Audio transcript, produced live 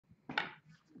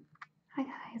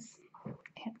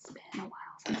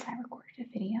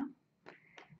video,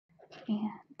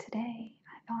 and today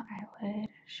I thought I would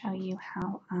show you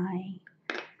how I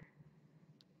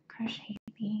crochet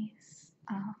these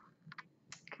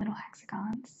little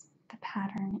hexagons. The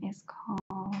pattern is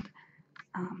called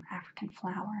African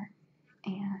Flower,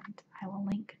 and I will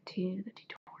link to the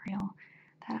tutorial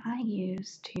that I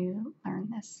use to learn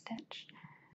this stitch.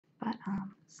 But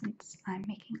since I'm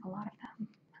making a lot of them,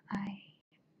 I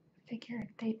figured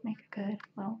they'd make a good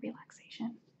little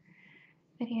relaxation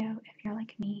video if you're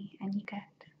like me and you get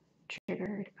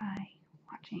triggered by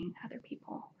watching other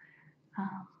people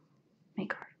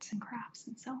make arts and crafts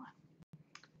and so on.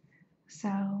 So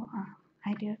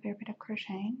I do a fair bit of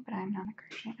crocheting, but I'm not a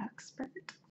crochet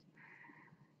expert.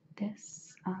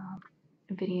 This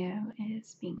video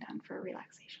is being done for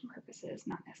relaxation purposes,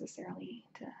 not necessarily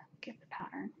to get the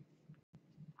pattern.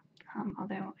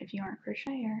 Although if you are a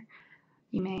crocheter,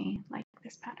 you may like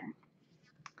this pattern.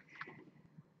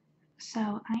 So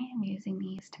I am using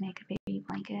these to make a baby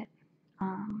blanket.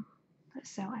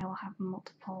 So I will have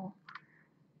multiple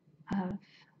of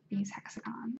these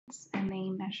hexagons, and they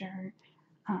measure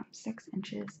 6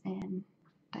 inches in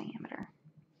diameter.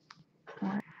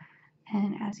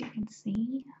 And as you can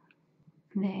see,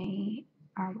 they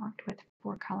are worked with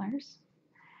 4 colors,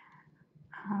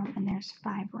 and there's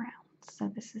 5 rounds. So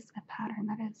this is a pattern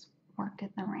that is worked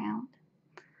in the round.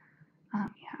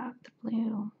 You have the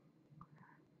blue,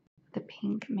 the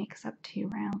pink makes up 2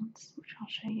 rounds, which I'll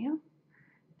show you.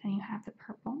 Then you have the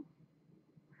purple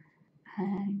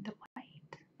and the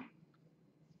white.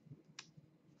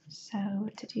 So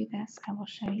to do this, I will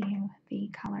show you the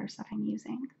colors that I'm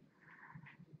using.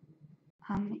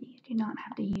 You do not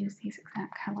have to use these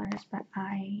exact colors, but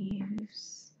I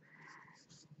use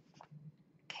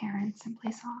Karen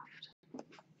Simply Soft,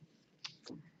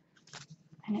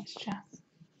 and it's just,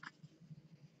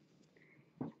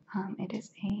 it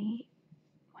is a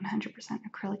 100%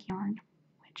 acrylic yarn,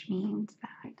 which means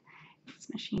that it's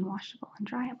machine washable and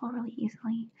dryable really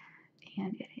easily,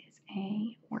 and it is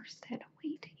a worsted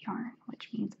weight yarn, which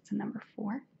means it's a number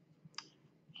 4.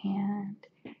 And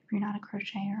if you're not a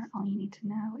crocheter, all you need to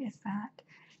know is that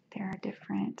there are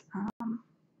different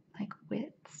like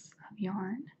widths of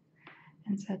yarn,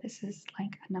 and so this is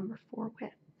like a number 4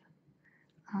 width,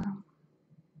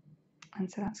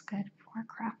 and so that's good for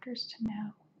crafters to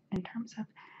know in terms of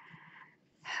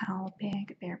how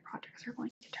big their projects are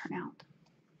going to turn out.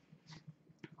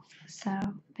 So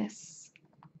this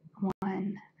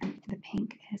one, the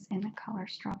pink is in the color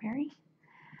Strawberry.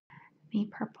 The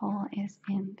purple is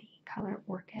in the color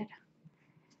Orchid.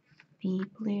 The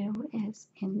blue is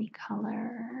in the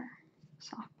color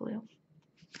Soft Blue.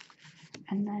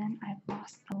 And then I've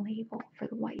lost the label for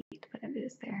the white, but it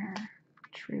is their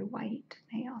true white.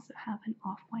 They also have an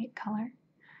off-white color,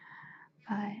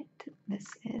 but this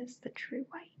is the true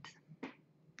white.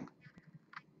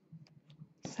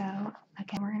 So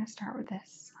again, we're going to start with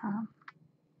this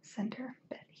center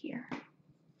bit here.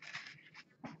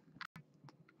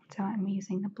 So I'm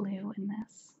using the blue in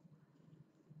this,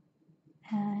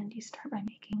 and you start by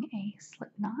making a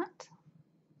slip knot,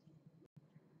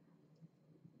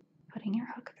 putting your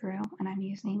hook through, and I'm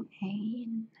using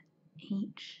an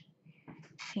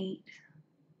H8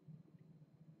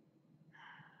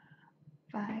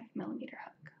 5mm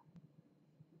hook.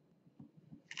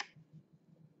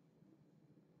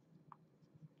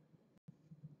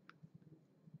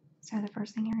 So the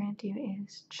first thing you're going to do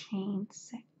is chain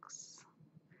 6.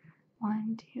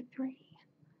 1, 2, 3,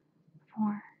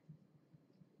 4,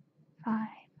 5,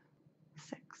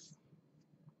 6.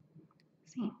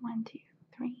 See, 1, 2,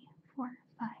 3, 4,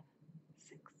 5,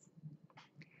 6.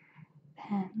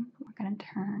 Then we're going to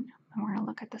turn and we're going to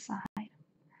look at the side,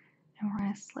 and we're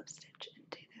going to slip stitch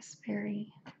into this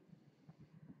very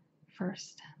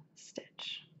first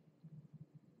stitch.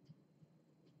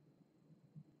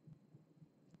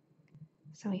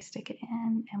 So we stick it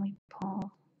in and we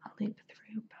pull a loop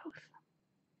through both.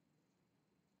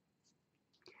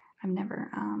 I've never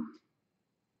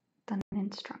done an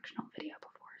instructional video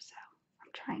before, so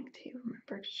I'm trying to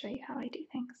remember to show you how I do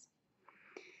things.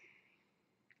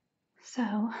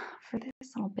 So for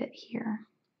this little bit here,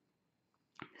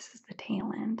 this is the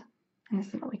tail end, and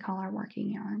this is what we call our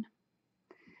working yarn.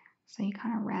 So you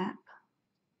kind of wrap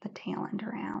the tail end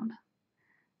around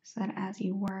so that as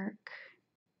you work,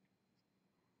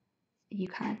 you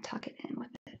kind of tuck it in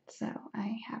with it. So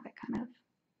I have it kind of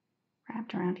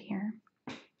wrapped around here.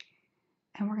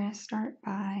 And we're going to start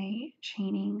by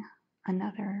chaining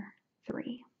another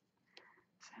 3.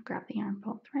 So grab the yarn,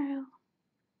 pull through,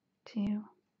 2,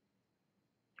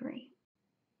 3.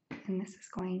 And this is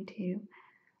going to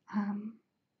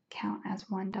count as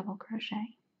 1 double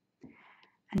crochet.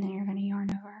 and then you're going to yarn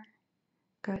over,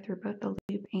 go through both the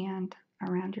loop and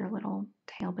around your little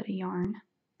tail bit of yarn.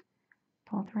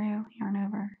 Pull through, yarn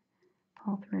over,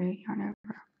 pull through, yarn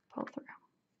over, pull through.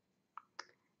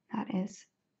 That is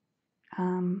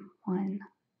 1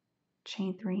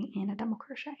 chain 3 and a double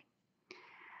crochet.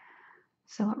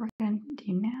 So what we're going to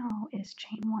do now is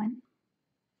chain 1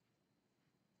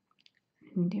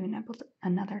 and do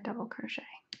another double crochet.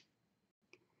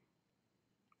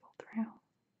 Pull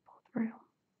through,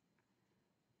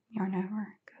 yarn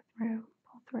over, go through,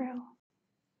 pull through,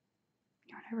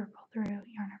 yarn over, pull through,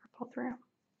 yarn over, pull through.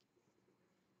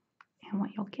 And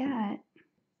what you'll get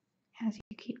as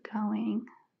you keep going,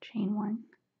 chain 1,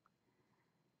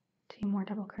 2 more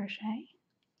double crochet,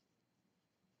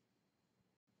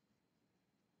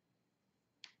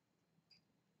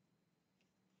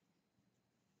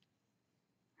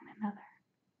 and another.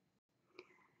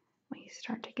 What you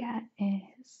start to get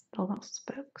is the little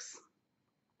spokes.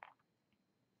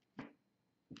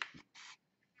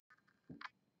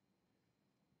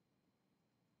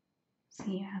 So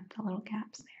you have the little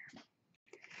gaps there.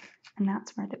 And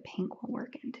that's where the pink will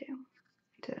work into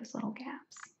those little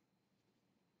gaps.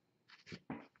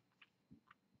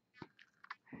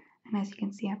 And as you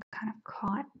can see, I've kind of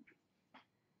caught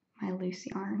my loose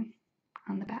yarn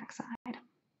on the back side.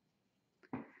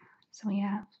 So we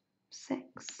have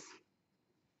 6.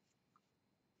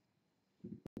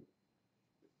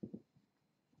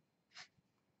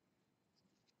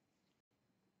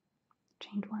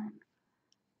 Chain 1,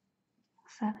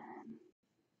 7,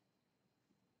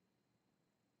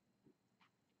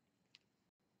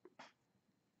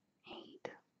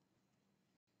 8,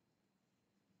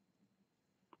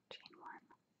 chain 1,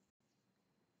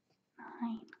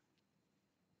 9,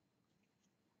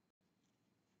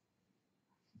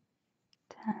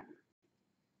 10,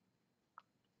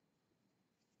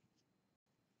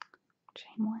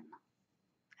 chain 1,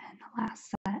 and the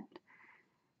last set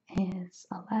is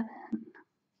 11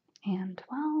 and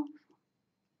 12.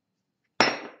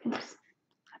 Oops,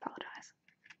 I apologize.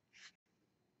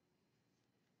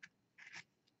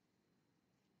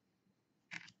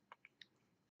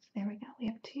 So there we go. We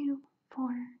have 2, 4,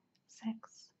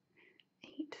 6,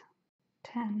 8,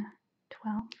 10,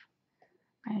 12.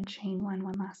 I'm going to chain 1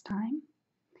 last time,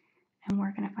 and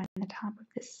we're going to find the top of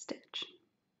this stitch.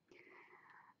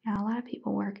 Now, a lot of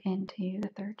people work into the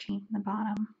 3rd chain from the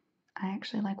bottom. I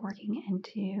actually like working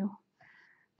into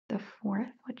the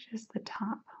 4th, which is the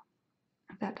top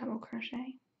of that double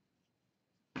crochet,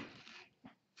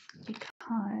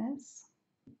 because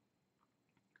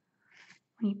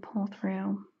when you pull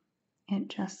through, it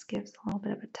just gives a little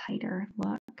bit of a tighter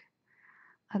look.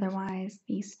 Otherwise,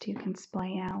 these two can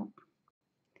splay out,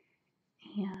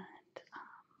 and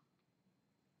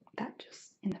that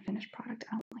just, in the finished product,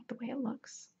 I don't like the way it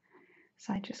looks.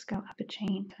 So I just go up a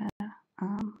chain to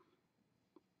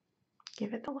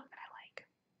give it the look that I like.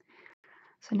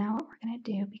 So now what we're going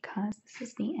to do, because this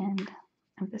is the end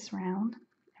of this round,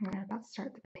 and we're about to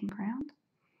start the pink round,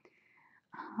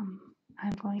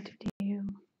 I'm going to do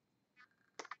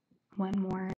 1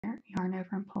 more yarn over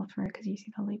and pull through, because you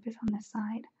see the loop is on this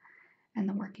side and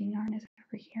the working yarn is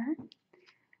over here.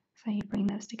 So you bring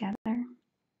those together.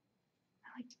 I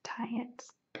like to tie it,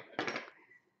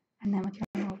 and then with your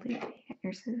little loop, you get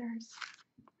your scissors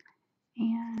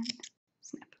and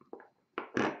snip.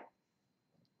 At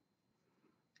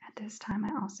this time,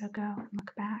 I also go and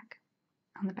look back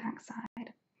on the back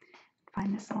side,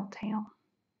 find this little tail,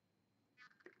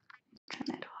 trim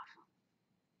it off,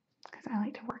 because I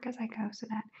like to work as I go so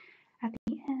that at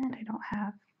the end I don't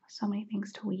have so many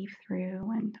things to weave through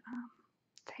and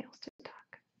tails to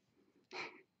tuck.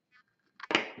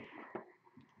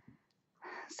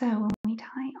 So when we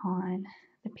tie on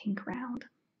the pink round,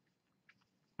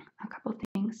 a couple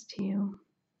things to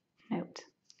note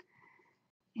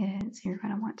is you're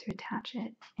going to want to attach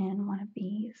it in one of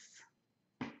these.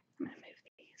 I'm going to move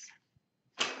these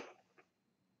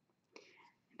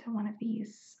into one of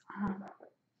these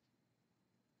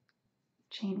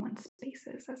chain 1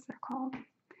 spaces, as they're called. And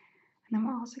then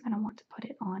we're also going to want to put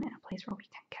it on in a place where we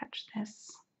can catch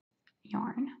this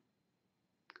yarn.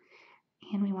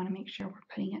 And we want to make sure we're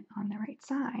putting it on the right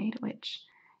side, which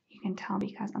you can tell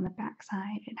because on the back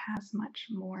side it has much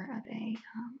more of a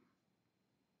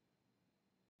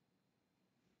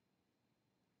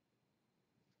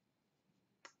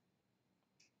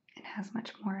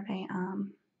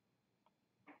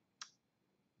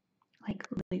like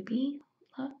loopy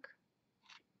look.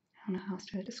 I don't know how else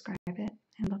to describe it.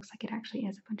 It looks like it actually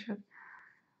is a bunch of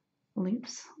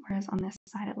loops, whereas on this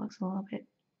side it looks a little bit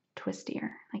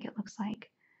twistier. Like it looks like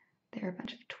there are a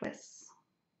bunch of twists.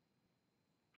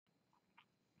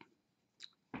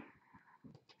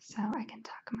 So I can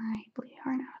tuck my blue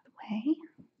yarn out of the way.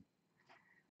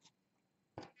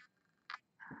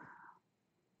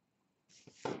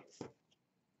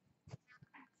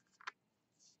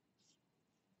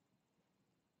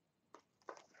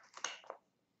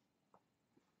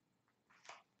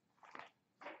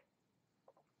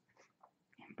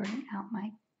 And bring out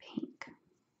my pink.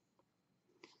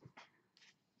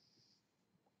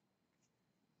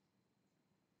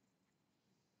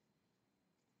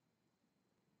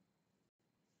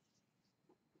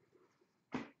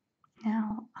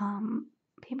 Now,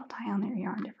 people tie on their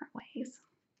yarn different ways.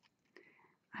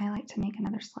 I like to make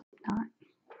another slip knot.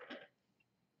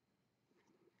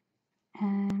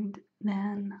 And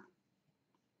then,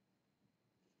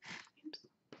 oops.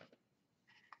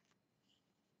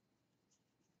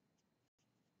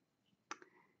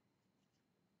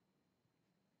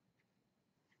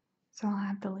 So I'll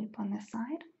have the loop on this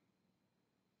side,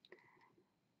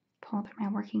 pull through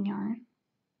my working yarn,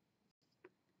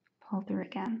 pull through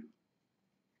again.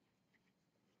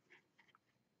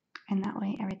 And that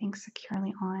way everything's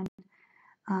securely on.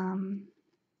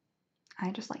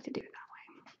 I just like to do it that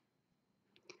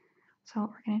way. So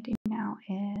what we're going to do now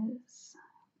is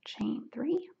chain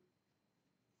 3,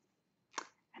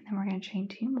 and then we're going to chain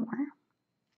 2 more.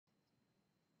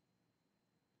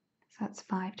 So that's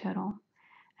 5 total.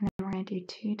 And then we're going to do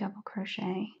 2 double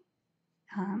crochet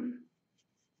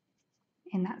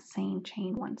in that same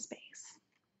chain 1 space.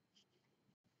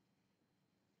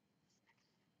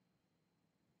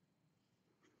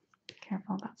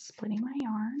 Careful about splitting my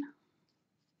yarn.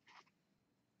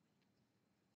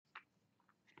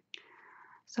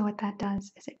 So what that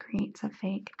does is it creates a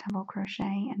fake double crochet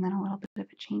and then a little bit of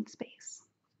a chain space.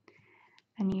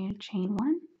 Then you chain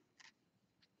 1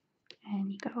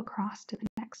 and you go across to the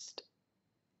next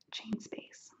chain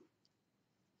space.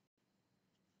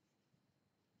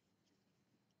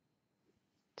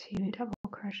 Two double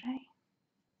crochet.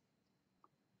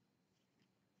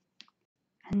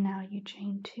 And now you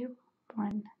chain 2,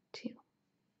 1, 2.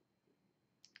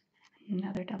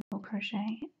 Another double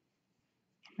crochet in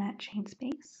that chain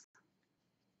space.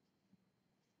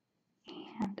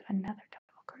 And another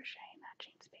double crochet in that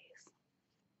chain space.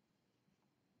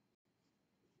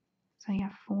 So you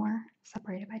have 4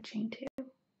 separated by chain 2.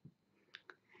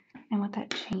 And what that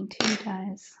chain 2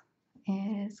 does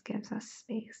is gives us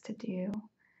space to do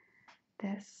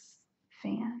this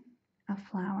fan of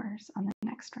flowers on the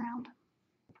next round.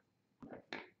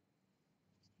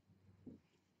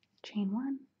 Chain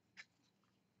 1.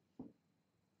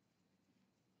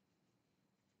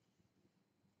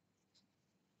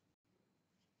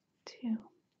 Two,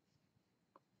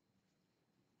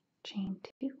 chain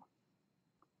 2,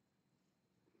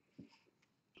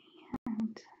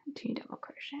 and 2 double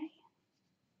crochet.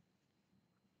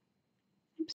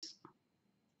 Oops.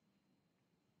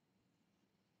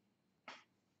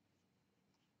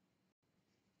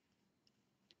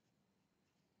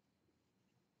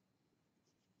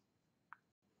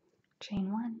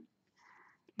 Chain 1.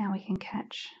 Now we can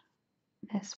catch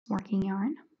this working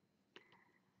yarn,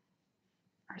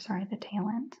 or sorry, the tail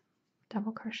end.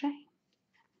 Double crochet,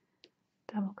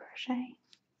 double crochet,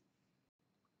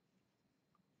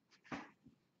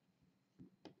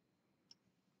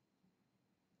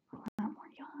 pull out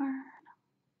more yarn,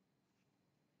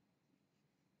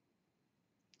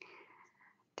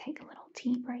 take a little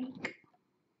tea break.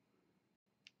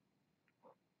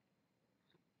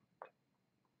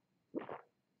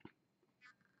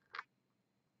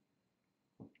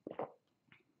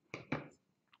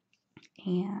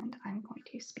 And I'm going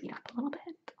to speed up a little bit.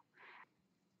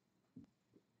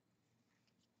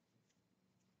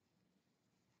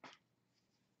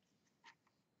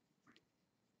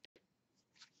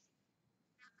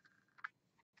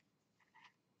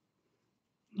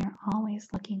 You're always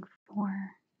looking for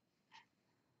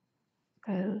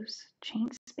those chain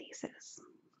spaces.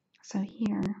 So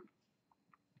here,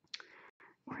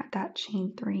 we're at that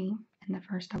chain 3 in the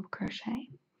first double crochet.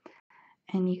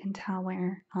 And you can tell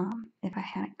where, if I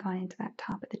hadn't gone into that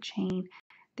top of the chain,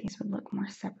 these would look more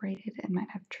separated and might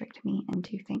have tricked me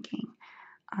into thinking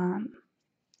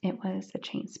it was a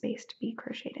chain space to be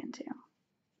crocheted into.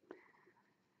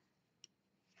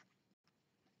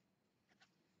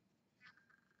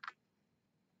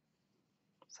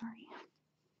 Sorry.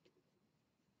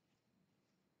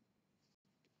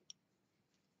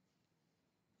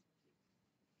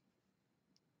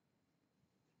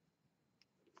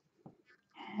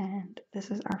 And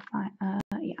this is our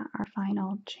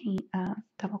final chain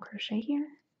double crochet here.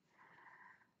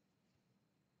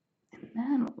 And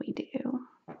then what we do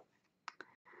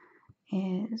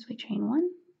is we chain 1,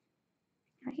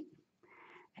 right?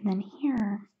 And then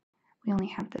here we only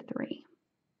have the 3.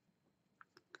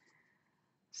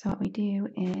 So what we do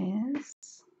is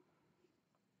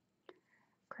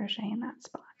crochet in that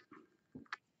spot.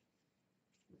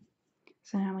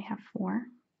 So now we have 4.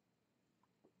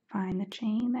 Find the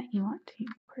chain that you want to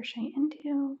crochet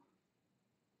into.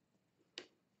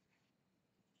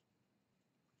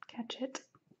 Catch it.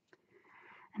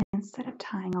 And instead of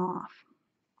tying off,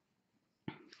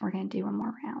 we're going to do one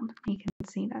more round. You can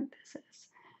see that this is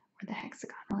where the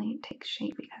hexagon really takes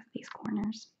shape because of these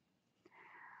corners.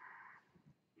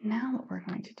 Now what we're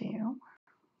going to do, we're going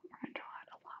to draw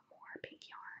out a lot more pink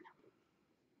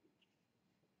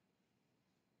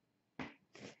yarn.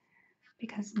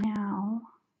 Because now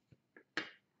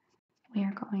we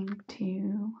are going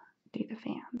to do the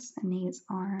fans, and these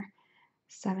are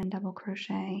 7 double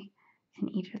crochet in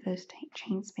each of those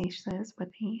chain spaces with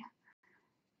a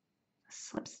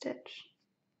slip stitch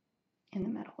in the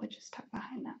middle, which is tucked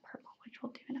behind that purple, which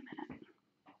we'll do in a minute.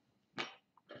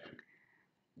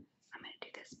 I'm going to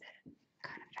do this bit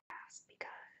kind of fast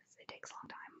because it takes a long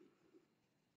time.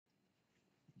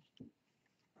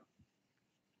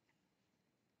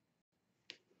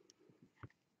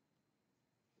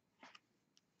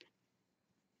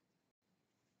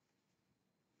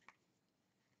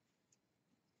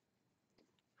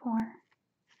 Four, 5,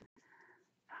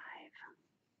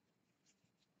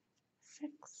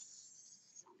 6,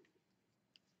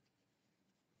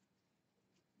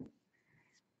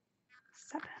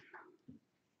 7.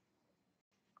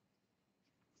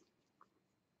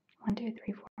 1, 2,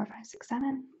 3, 4, 5, 6,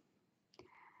 7.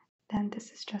 Then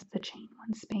this is just the chain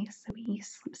 1 space, so we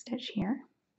slip stitch here.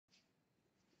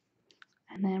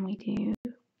 And then we do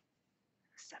 7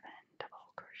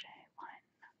 double crochet. 1,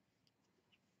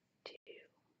 2,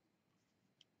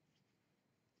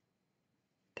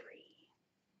 3,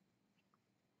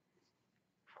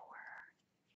 4,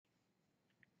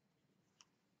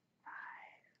 5,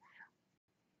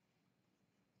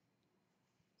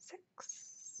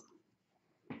 6,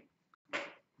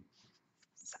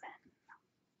 7.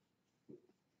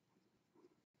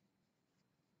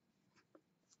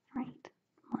 Right.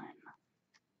 1,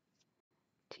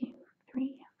 2, 3, 4,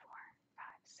 5,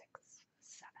 6,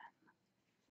 7.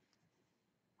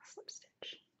 Slip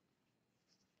stitch.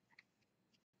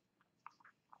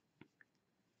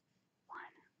 1,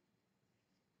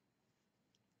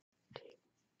 2,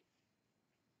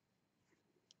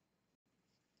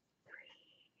 3,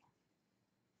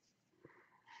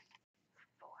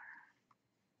 4,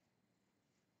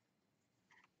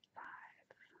 5,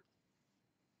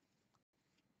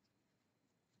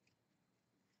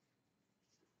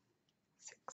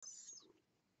 6.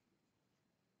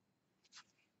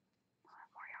 I'll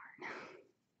have more yarn.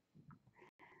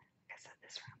 Like I said,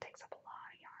 this round takes up a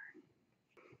lot of yarn.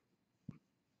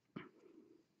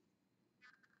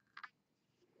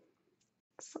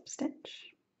 Slip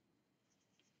stitch.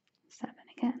 7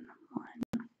 again. 1,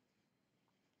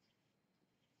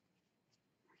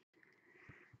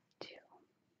 2,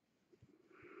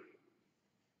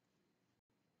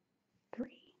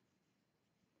 3,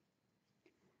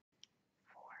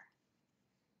 4,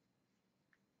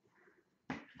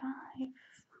 5,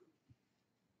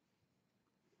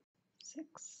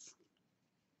 6,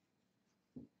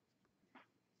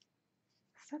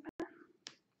 7.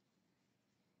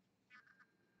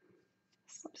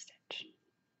 Slip stitch.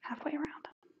 Halfway around.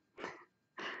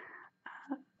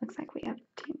 Looks like we have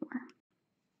 2 more.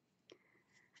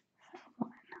 So 1,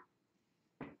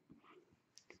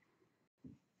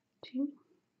 2,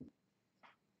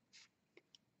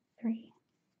 3,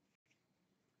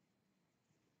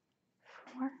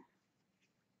 4,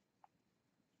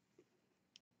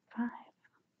 5,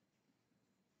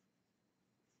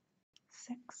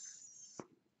 6,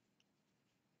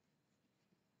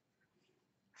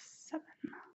 7.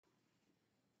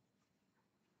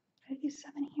 Did I do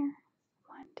 7 here?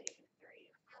 1, 2,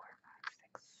 3, 4, 5,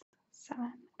 6,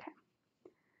 7. Okay.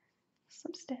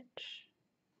 Slip stitch.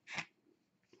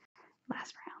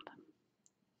 Last round.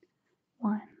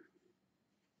 1,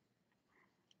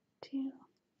 2,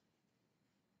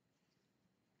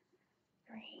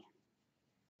 3,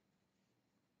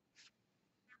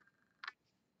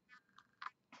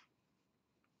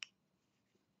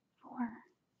 4,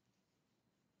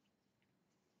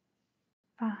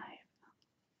 5,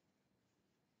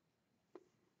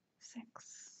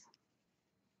 6,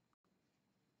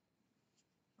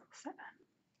 7.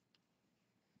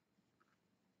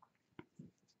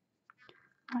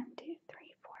 1, 2, 3,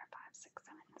 4, 5, 6,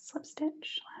 7. Slip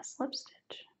stitch, last slip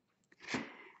stitch.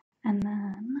 And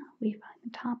then we find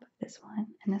the top of this one,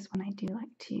 and this one I do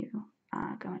like to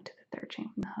go into the 3rd chain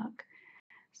from the hook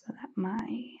so that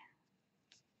my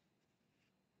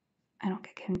I don't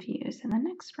get confused in the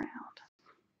next round.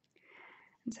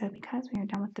 And so because we are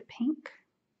done with the pink,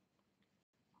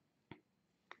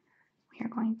 we are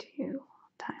going to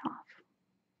tie off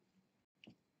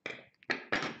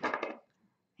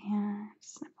and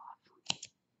snip off.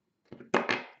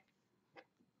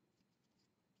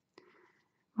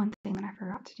 One thing that I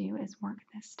forgot to do is work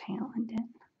this tail indent.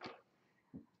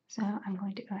 So I'm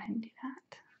going to go ahead and do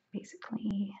that.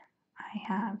 Basically,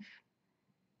 I have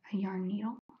a yarn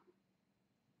needle.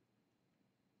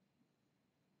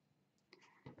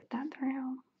 Put that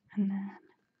through, and then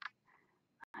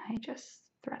I just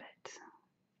thread it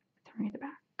through the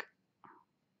back.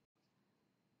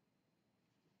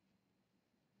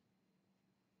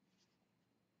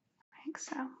 Like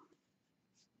so.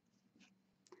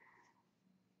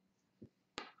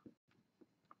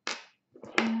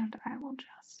 And I will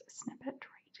just snip it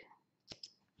right here.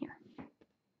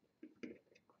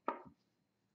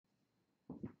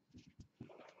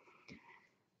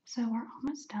 So we're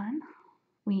almost done.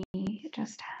 We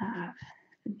just have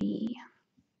the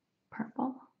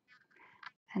purple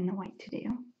and the white to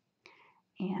do.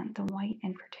 And the white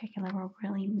in particular will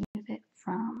really move it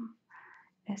from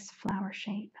this flower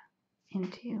shape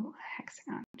into a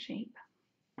hexagon shape.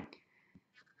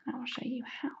 I will show you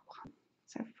how.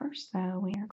 So first though,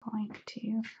 we are going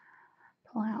to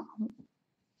pull out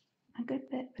a good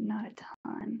bit, but not a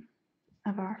ton,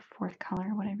 of our fourth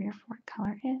color, whatever your fourth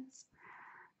color is.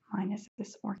 Mine is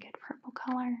this orchid purple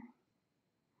color.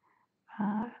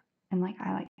 And like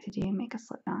I like to do, make a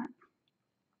slip knot.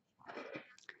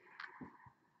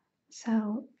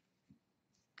 So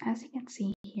as you can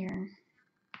see here,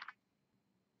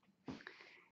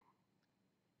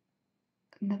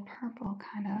 the purple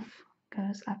kind of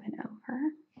goes up and over,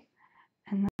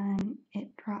 and then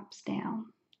it drops down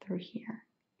through here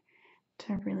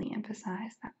to really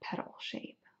emphasize that petal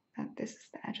shape, that this is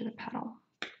the edge of the petal.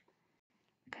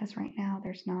 Because right now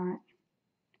there's not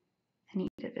any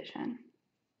division.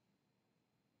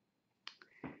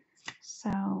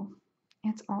 So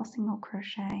it's all single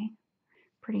crochet,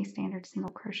 pretty standard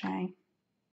single crochet.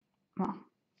 Well,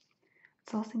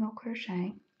 it's all single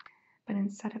crochet, but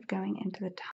instead of going into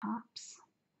the tops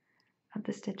of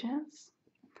the stitches,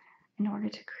 in order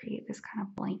to create this kind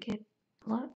of blanket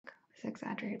look, this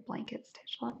exaggerated blanket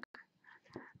stitch look,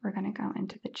 we're going to go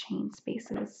into the chain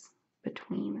spaces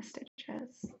between the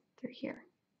stitches through here,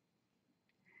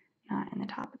 not in the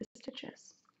top of the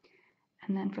stitches.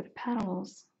 And then for the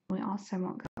petals, we also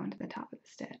won't go into the top of the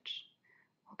stitch.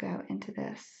 We'll go into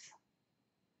this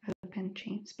open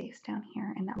chain space down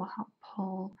here, and that will help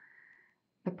pull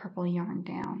the purple yarn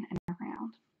down and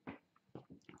around.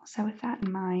 So with that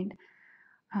in mind,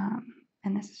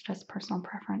 and this is just personal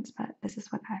preference, but this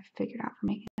is what I've figured out for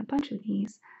making a bunch of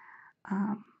these.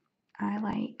 I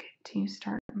like to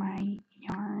start my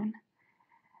yarn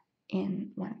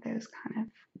in one of those kind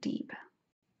of deep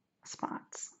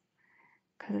spots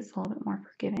because it's a little bit more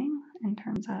forgiving in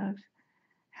terms of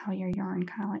how your yarn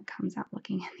kind of like comes out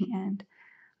looking in the end.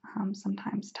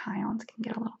 Sometimes tie-ons can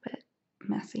get a little bit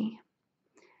messy.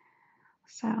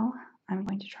 So I'm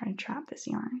going to try to trap this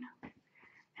yarn,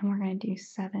 and we're going to do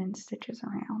 7 stitches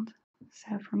around.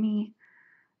 So for me,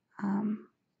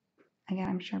 again,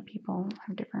 I'm sure people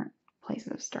have different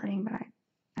places of starting, but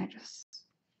I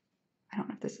don't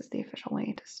know if this is the official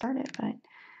way to start it, but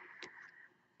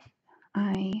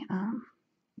I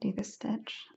do this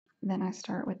stitch, then I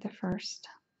start with the first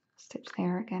stitch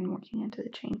there, again working into the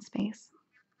chain space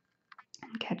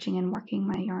and catching and working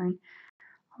my yarn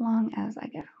along as I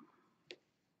go.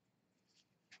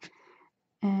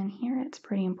 And here it's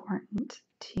pretty important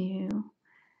to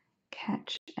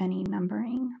catch any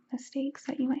numbering mistakes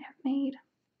that you might have made.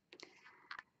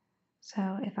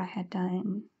 So if I had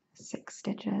done 6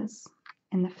 stitches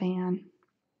in the fan,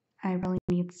 I really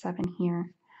need 7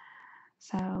 here.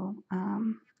 So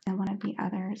in one of the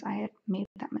others, I had made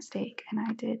that mistake, and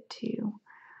I did 2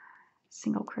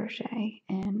 single crochet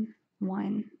in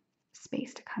one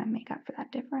space to kind of make up for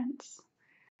that difference.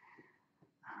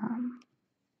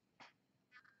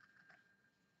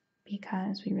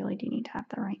 Because we really do need to have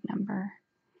the right number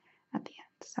at the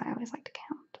end. So I always like to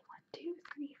count 1, 2,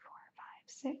 3,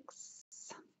 4, 5,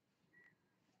 6,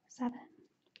 7.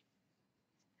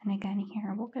 And again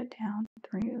here we'll go down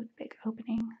through the big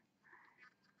opening,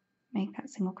 make that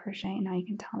single crochet. Now you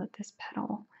can tell that this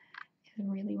petal is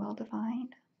really well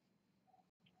defined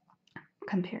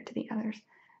compared to the others.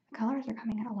 The colors are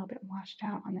coming out a little bit washed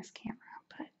out on this camera,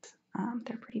 but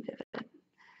they're pretty vivid.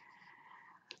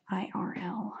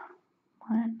 IRL.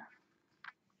 1,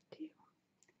 2, 3,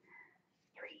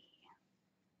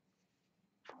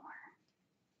 4, 5,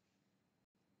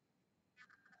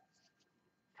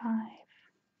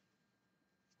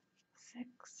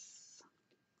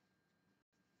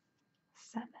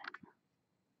 7.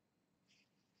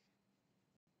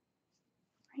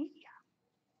 Right,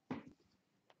 yeah.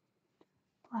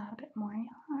 A little bit more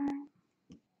yarn.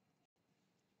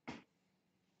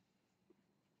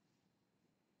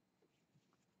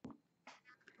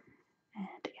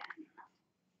 And again,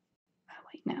 oh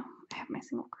wait, no, I have my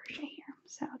single crochet here.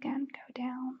 So again, go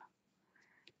down,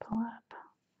 pull up,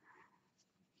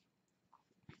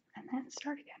 and then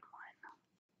start again.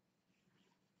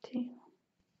 1, 2,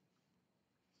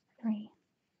 3,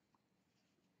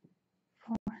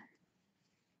 4,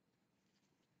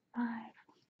 5,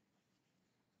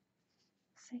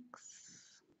 6,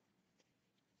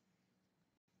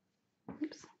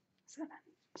 oops, 7.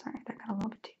 Sorry, that got a little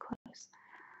bit too close.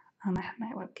 I have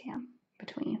my webcam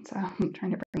between, so I'm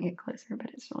trying to bring it closer,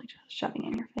 but it's really just shoving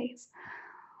in your face.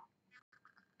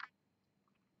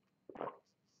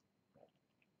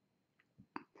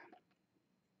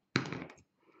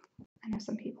 I know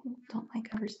some people don't like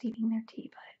oversteeping their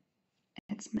tea, but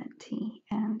it's mint tea,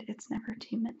 and it's never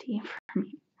too minty for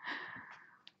me.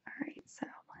 Alright, so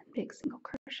 1 big single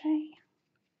crochet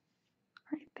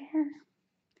right there.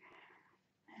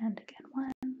 And again,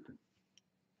 1,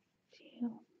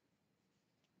 2,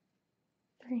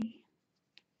 3,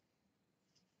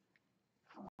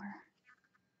 4,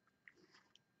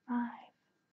 5,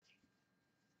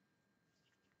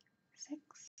 6,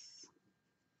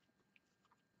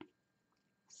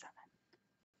 7,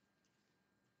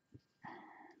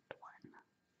 and 1.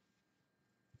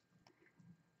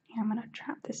 Here I'm going to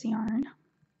trap this yarn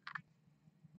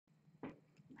by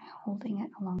holding it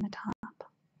along the top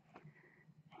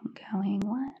and going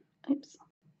 1. Oops.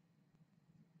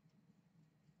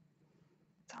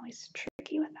 It's always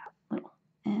tricky with that little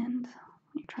end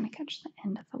when you're trying to catch the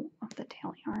end of the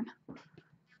tail yarn.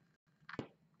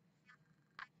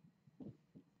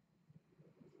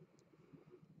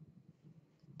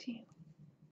 2,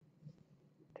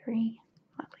 3,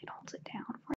 luckily it holds it down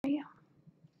for you.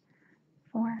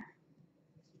 4,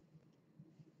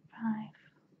 5,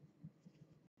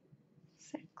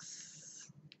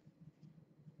 6,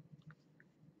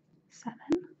 7,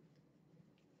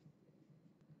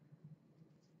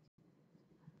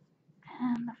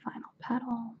 and the final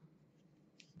petal.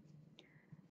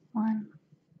 1,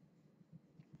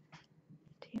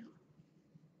 2,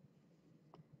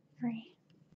 3,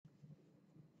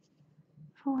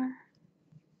 4,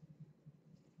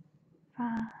 5,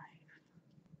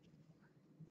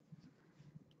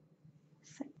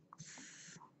 6,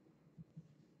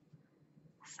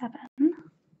 7. And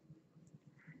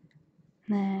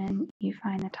then you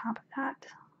find the top of that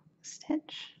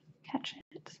stitch, catch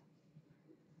it,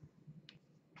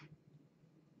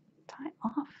 tie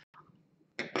off.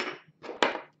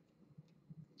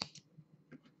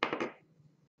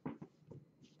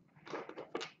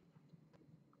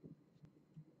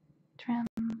 Trim.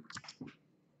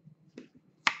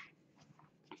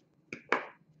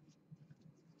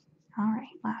 Alright,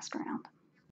 last round.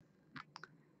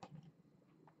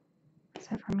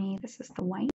 So for me, this is the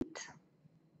white.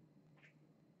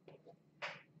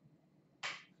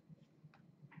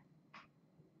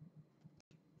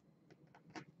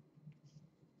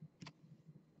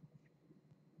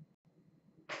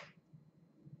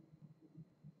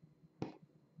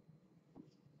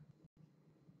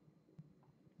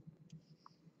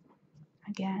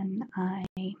 Again, I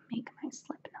make my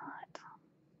slip knot.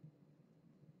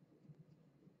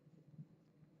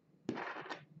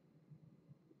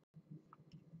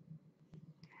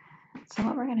 So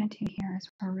what we're going to do here is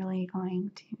we're really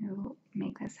going to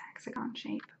make this hexagon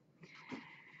shape.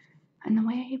 And the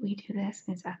way we do this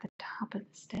is at the top of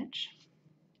the stitch,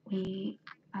 we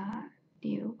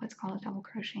do what's called a double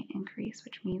crochet increase,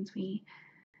 which means we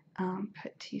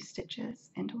put 2 stitches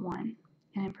into one.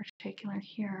 And in particular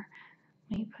here,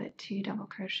 we put 2 double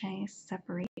crochets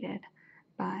separated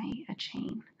by a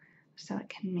chain so it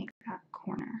can make that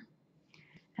corner.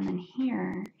 And then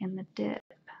here in the dip,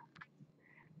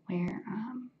 where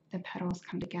the petals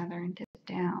come together and dip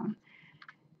down,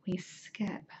 we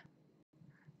skip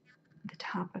the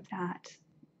top of that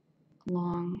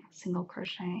long single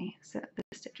crochet so that the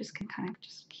stitches can kind of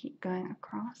just keep going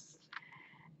across.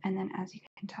 And then as you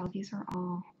can tell, these are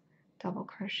all double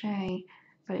crochet,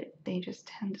 but they just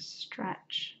tend to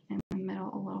stretch in the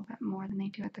middle a little bit more than they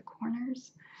do at the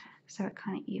corners. So it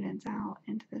kind of evens out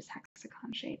into this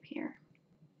hexagon shape here.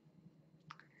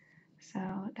 So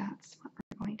that's what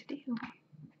we're going to do.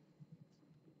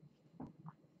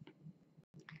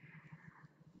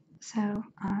 So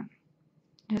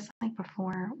just like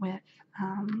before with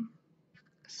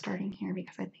starting here,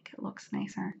 because I think it looks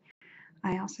nicer,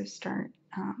 I also start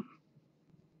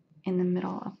in the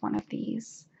middle of one of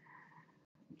these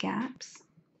gaps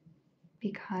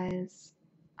because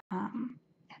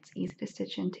it's easy to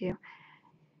stitch into,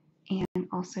 and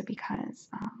also because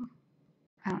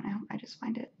I don't know, I just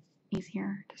find it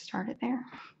easier to start it there.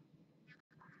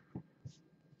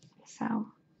 So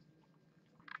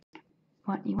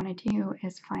what you want to do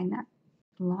is find that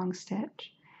long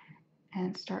stitch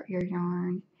and start your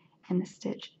yarn in the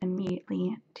stitch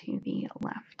immediately to the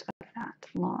left of that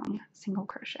long single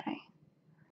crochet.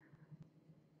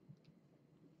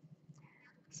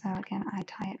 So again, I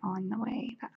tie it on the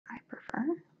way that I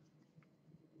prefer.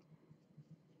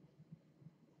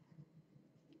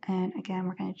 And again,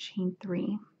 we're going to chain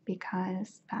 3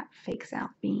 because that fakes out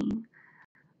being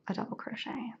a double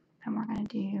crochet. Then we're going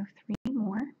to do 3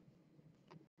 more.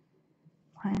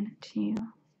 1, 2,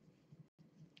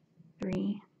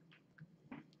 3,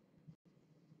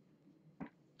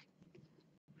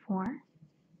 4.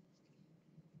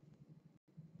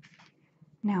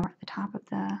 Now we're at the top of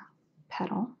the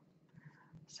petal,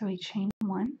 so we chain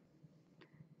 1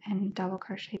 and double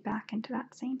crochet back into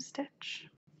that same stitch.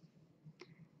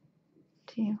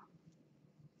 2,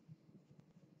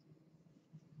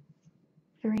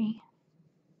 3,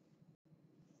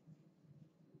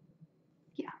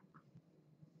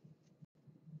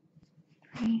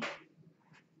 3,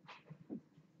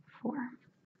 4.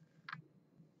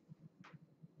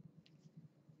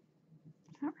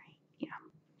 Is that right? Yeah.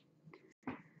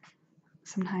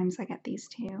 Sometimes I get these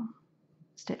two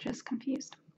stitches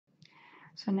confused.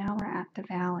 So now we're at the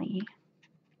valley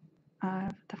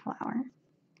of the flower.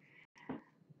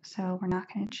 So we're not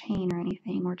going to chain or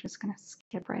anything. We're just going to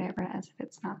skip right over it as if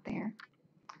it's not there.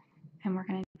 And we're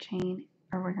going to chain,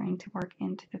 or we're going to work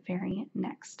into the very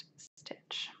next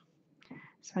stitch.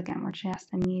 So again, we're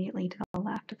just immediately to the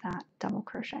left of that double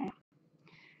crochet.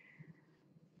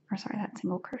 Or sorry, that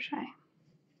single crochet.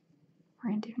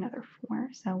 We're going to do another 4.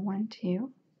 So 1,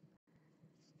 2,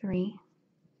 3,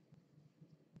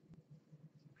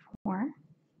 4.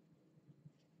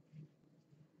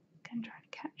 Again, try to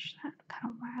catch that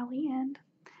kind of wily end.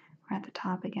 We're at the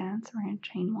top again, so we're going to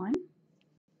chain 1.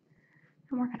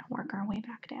 And we're going to work our way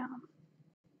back down.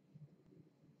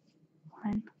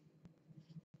 1,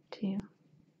 2,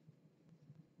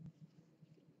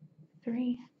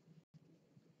 3.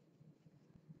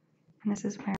 And this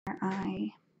is where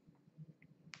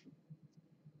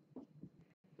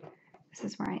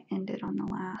I ended on the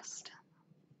last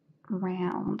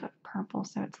round of purple,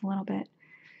 so it's a little bit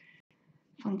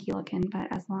funky looking,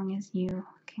 but as long as you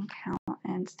can count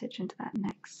and stitch into that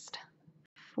next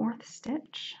 4th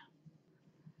stitch,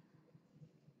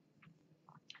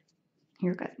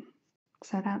 you're good.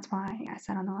 So that's why I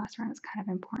said on the last round it's kind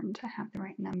of important to have the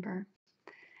right number,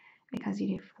 because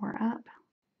you do 4 up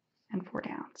and 4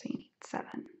 down, so you need 7.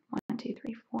 1, 2,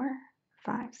 3, 4,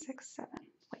 5, 6, 7.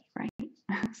 Wait, right?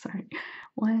 Sorry.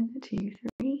 1, 2,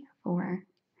 3, 4,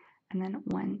 and then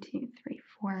 1, 2, 3,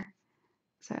 4.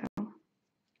 So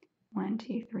 1,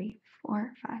 2, 3,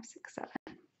 4, 5, 6, 7.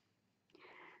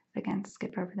 Again,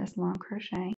 skip over this long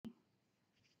crochet.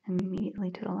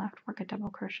 Immediately to the left, work a double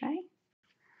crochet.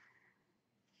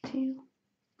 2,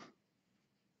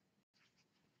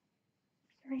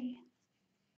 3,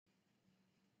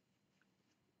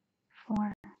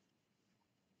 4.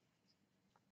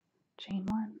 Chain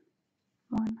 1,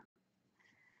 1,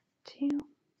 2,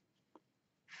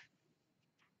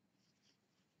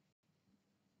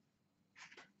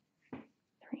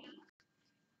 3,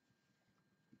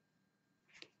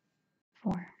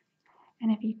 4.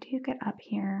 And if you do get up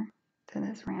here to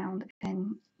this round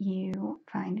and you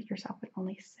find yourself with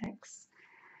only 6,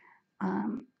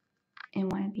 in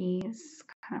one of these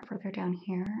kind of further down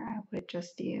here, I would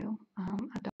just do a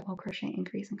double crochet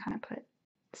increase and kind of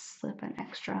slip an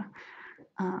extra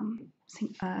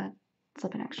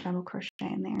double crochet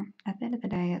in there. At the end of the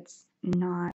day, it's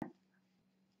not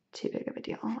too big of a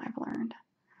deal, I've learned.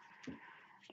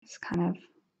 Just kind of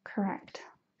correct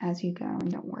as you go and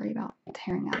don't worry about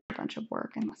tearing out a bunch of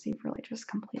work unless you've really just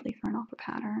completely thrown off a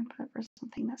pattern. But for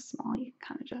something this small, you can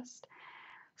kind of just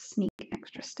sneak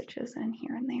extra stitches in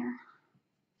here and there.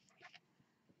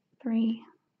 3,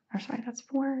 or sorry, that's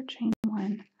 4, chain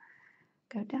 1,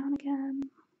 go down again,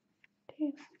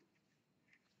 2,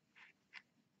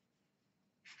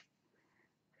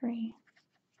 3.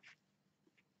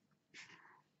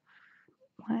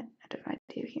 What did I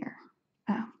do here?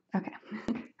 Oh, okay.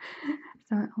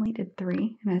 So I only did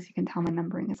 3, and as you can tell, my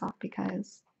numbering is off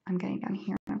because I'm getting down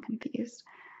here and I'm confused.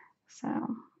 So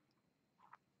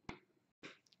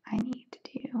I need to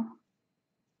do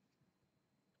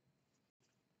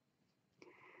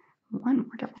 1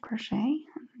 more double crochet in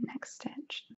the next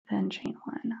stitch, then chain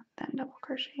 1, then double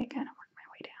crochet again and work my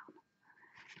way down.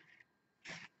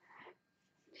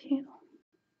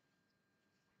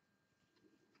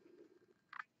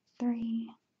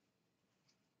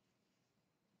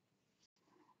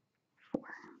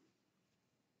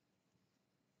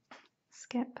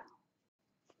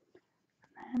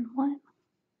 and 1,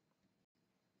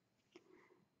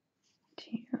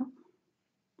 2,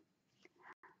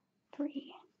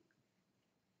 3,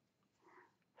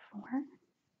 4,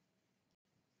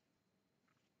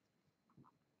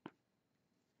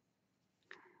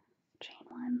 chain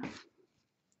 1,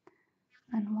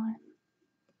 and 1,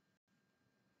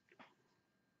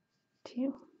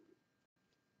 2,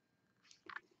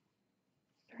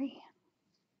 3,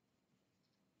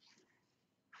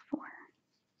 4,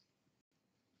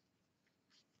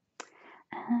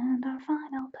 and our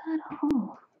final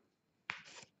petal.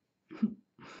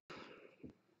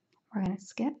 We're going to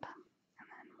skip, and then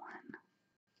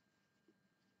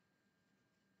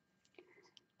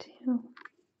 1, 2,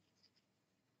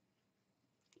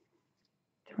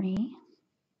 3,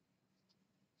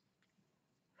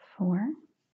 4,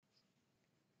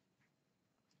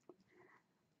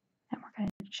 and we're going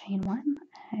to chain 1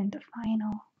 and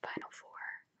final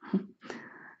 4.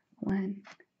 1,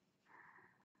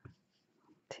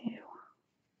 2,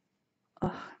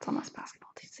 oh, it's almost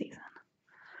basketball season.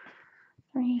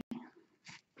 3,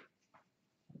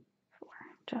 4,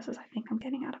 just as I think I'm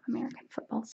getting out of American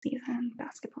football season,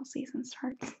 basketball season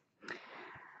starts.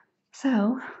 So,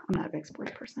 I'm not a big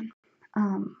sports person.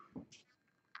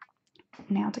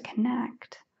 Now to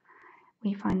connect,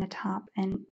 we find the top,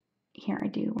 and here I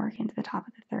do work into the top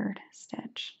of the 3rd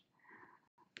stitch.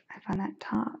 I find that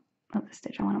top of the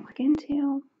stitch I want to work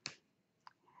into,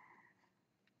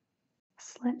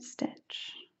 slip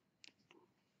stitch,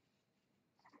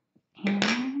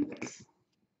 and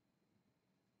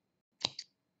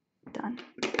done.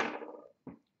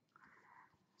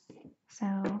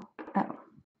 So, oh,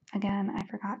 again, I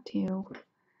forgot to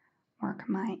work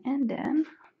my end in.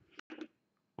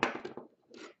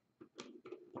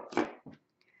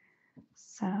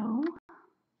 So,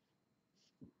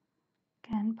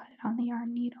 again, put it on the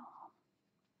yarn needle,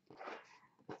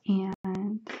 and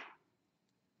I'm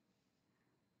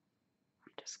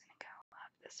just going to go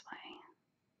up this way,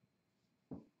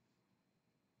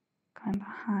 going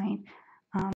behind.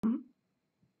 Actually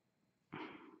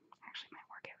might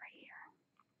work it right here,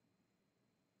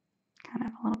 kind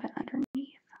of a little bit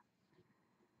underneath,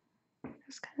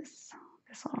 just because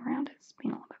this little round is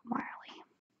being a little bit wily.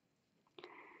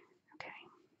 Okay,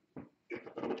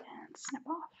 and snip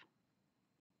off.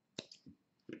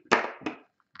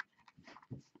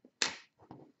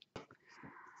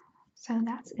 So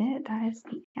that's it. That is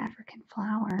the African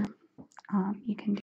flower. You can